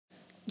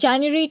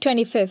January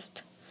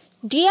 25th.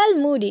 D.L.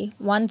 Moody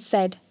once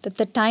said that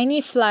the tiny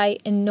fly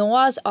in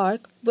Noah's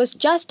Ark was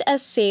just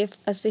as safe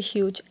as the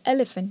huge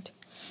elephant.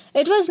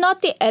 It was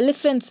not the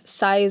elephant's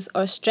size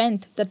or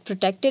strength that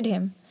protected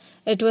him.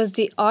 It was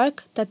the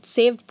ark that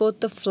saved both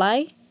the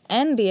fly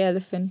and the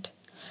elephant.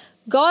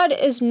 God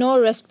is no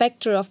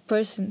respecter of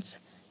persons.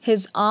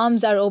 His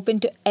arms are open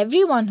to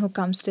everyone who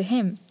comes to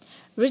him,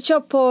 rich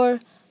or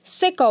poor,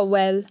 sick or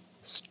well,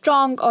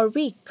 strong or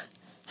weak.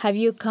 Have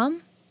you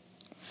come?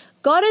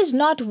 God is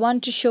not one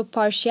to show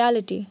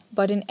partiality,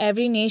 but in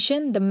every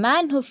nation the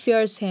man who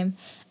fears him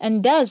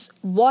and does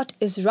what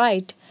is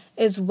right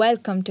is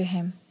welcome to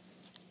him.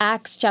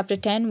 Acts chapter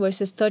 10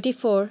 verses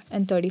 34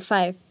 and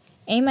 35.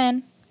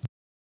 Amen.